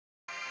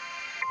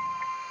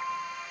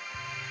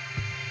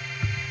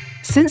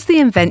Since the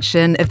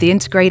invention of the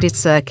integrated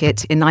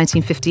circuit in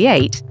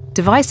 1958,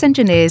 device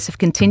engineers have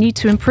continued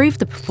to improve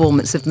the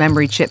performance of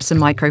memory chips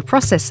and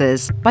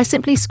microprocessors by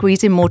simply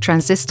squeezing more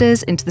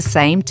transistors into the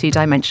same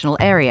two-dimensional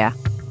area.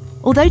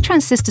 Although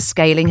transistor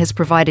scaling has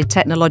provided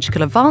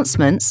technological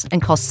advancements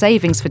and cost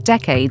savings for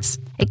decades,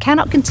 it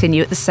cannot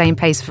continue at the same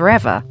pace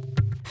forever.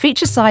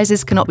 Feature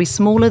sizes cannot be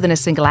smaller than a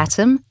single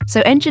atom,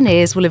 so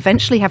engineers will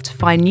eventually have to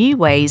find new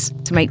ways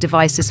to make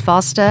devices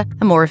faster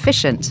and more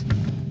efficient.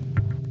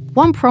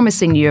 One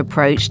promising new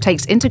approach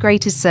takes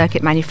integrated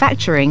circuit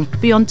manufacturing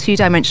beyond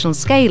two-dimensional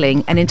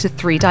scaling and into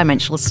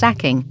three-dimensional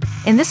stacking.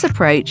 In this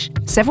approach,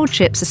 several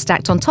chips are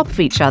stacked on top of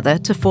each other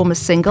to form a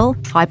single,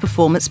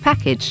 high-performance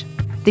package.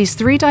 These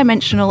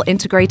three-dimensional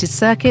integrated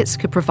circuits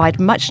could provide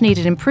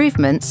much-needed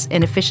improvements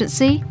in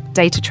efficiency,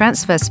 data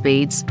transfer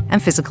speeds,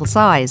 and physical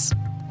size.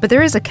 But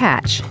there is a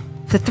catch.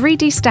 For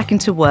 3D stacking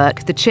to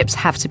work, the chips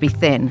have to be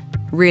thin,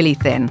 really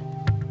thin.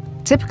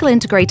 Typical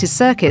integrated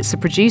circuits are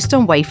produced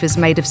on wafers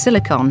made of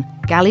silicon,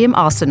 gallium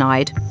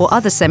arsenide, or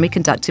other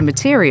semiconducting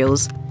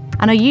materials,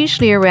 and are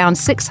usually around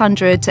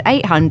 600 to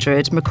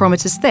 800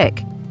 micrometers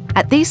thick.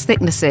 At these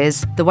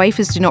thicknesses, the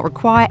wafers do not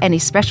require any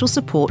special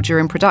support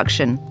during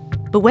production.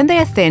 But when they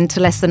are thinned to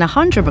less than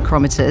 100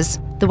 micrometers,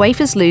 the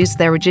wafers lose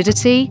their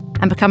rigidity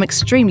and become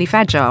extremely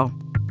fragile.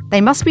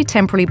 They must be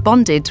temporarily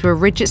bonded to a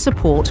rigid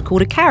support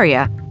called a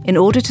carrier in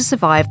order to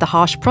survive the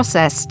harsh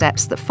process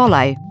steps that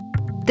follow.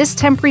 This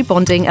temporary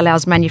bonding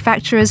allows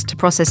manufacturers to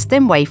process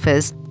thin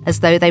wafers as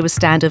though they were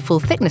standard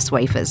full-thickness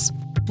wafers.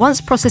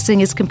 Once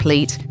processing is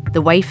complete,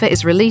 the wafer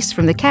is released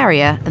from the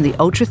carrier and the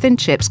ultra-thin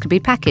chips can be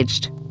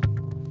packaged.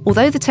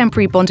 Although the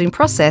temporary bonding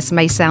process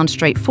may sound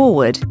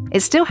straightforward, it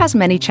still has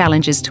many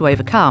challenges to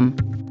overcome.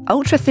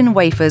 Ultra-thin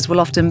wafers will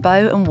often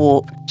bow and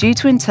warp due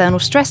to internal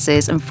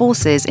stresses and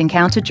forces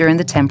encountered during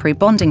the temporary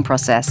bonding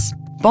process.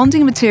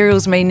 Bonding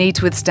materials may need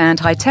to withstand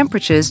high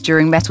temperatures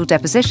during metal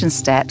deposition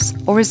steps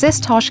or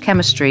resist harsh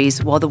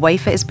chemistries while the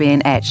wafer is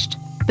being etched.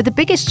 But the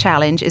biggest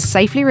challenge is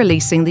safely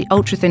releasing the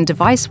ultra-thin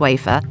device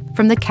wafer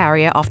from the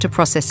carrier after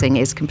processing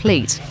is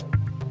complete.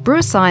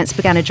 Brewer Science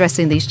began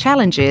addressing these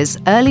challenges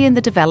early in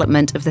the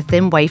development of the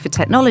thin wafer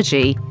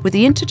technology with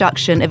the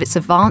introduction of its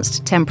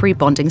advanced temporary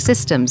bonding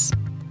systems.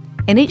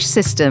 In each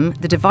system,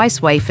 the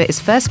device wafer is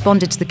first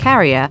bonded to the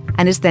carrier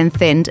and is then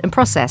thinned and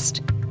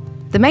processed.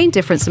 The main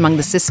difference among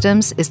the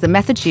systems is the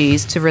method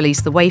used to release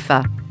the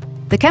wafer.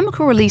 The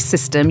chemical release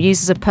system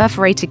uses a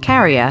perforated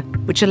carrier,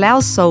 which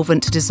allows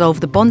solvent to dissolve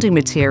the bonding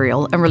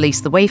material and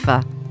release the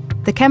wafer.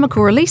 The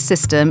chemical release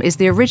system is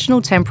the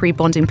original temporary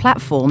bonding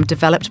platform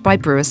developed by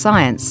Brewer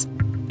Science.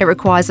 It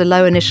requires a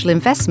low initial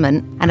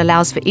investment and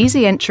allows for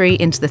easy entry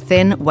into the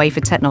thin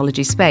wafer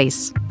technology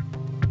space.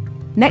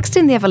 Next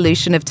in the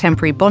evolution of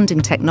temporary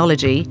bonding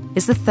technology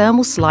is the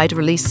thermal slide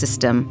release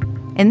system.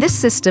 In this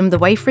system, the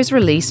wafer is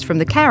released from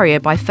the carrier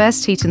by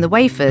first heating the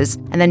wafers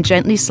and then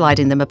gently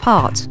sliding them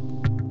apart.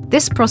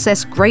 This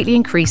process greatly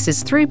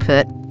increases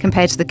throughput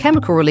compared to the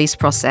chemical release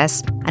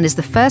process and is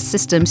the first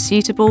system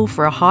suitable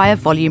for a higher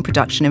volume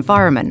production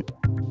environment.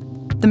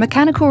 The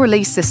mechanical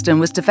release system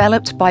was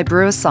developed by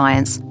Brewer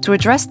Science to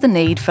address the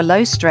need for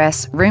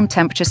low-stress, room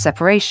temperature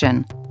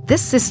separation.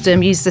 This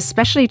system uses a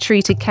specially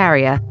treated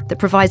carrier that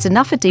provides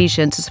enough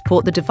adhesion to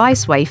support the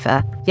device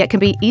wafer, yet can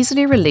be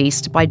easily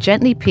released by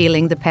gently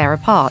peeling the pair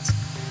apart.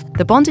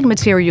 The bonding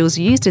materials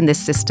used in this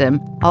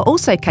system are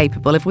also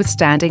capable of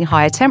withstanding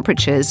higher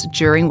temperatures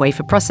during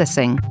wafer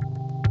processing.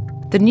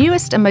 The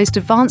newest and most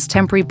advanced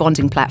temporary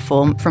bonding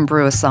platform from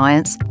Brewer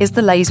Science is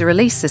the laser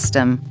release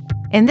system.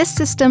 In this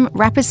system,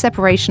 rapid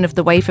separation of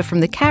the wafer from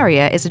the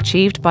carrier is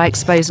achieved by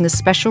exposing a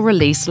special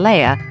release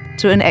layer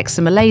to an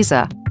excimer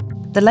laser.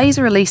 The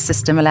laser release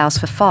system allows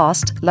for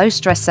fast,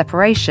 low-stress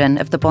separation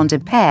of the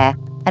bonded pair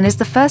and is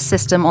the first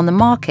system on the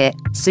market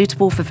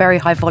suitable for very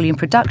high volume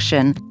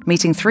production,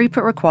 meeting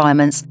throughput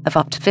requirements of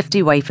up to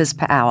 50 wafers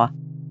per hour.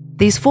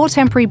 These 4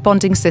 temporary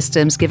bonding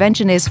systems give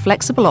engineers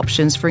flexible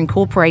options for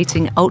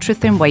incorporating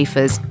ultra-thin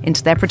wafers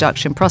into their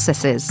production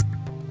processes.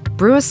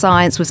 Brewer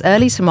Science was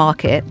early to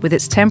market with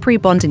its temporary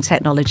bonding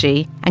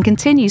technology and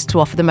continues to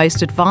offer the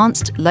most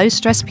advanced,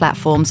 low-stress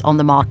platforms on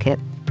the market.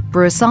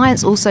 Brewer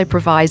Science also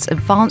provides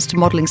advanced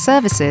modeling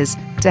services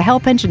to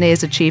help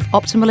engineers achieve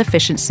optimal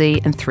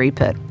efficiency and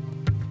throughput.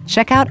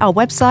 Check out our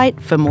website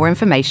for more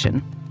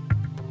information.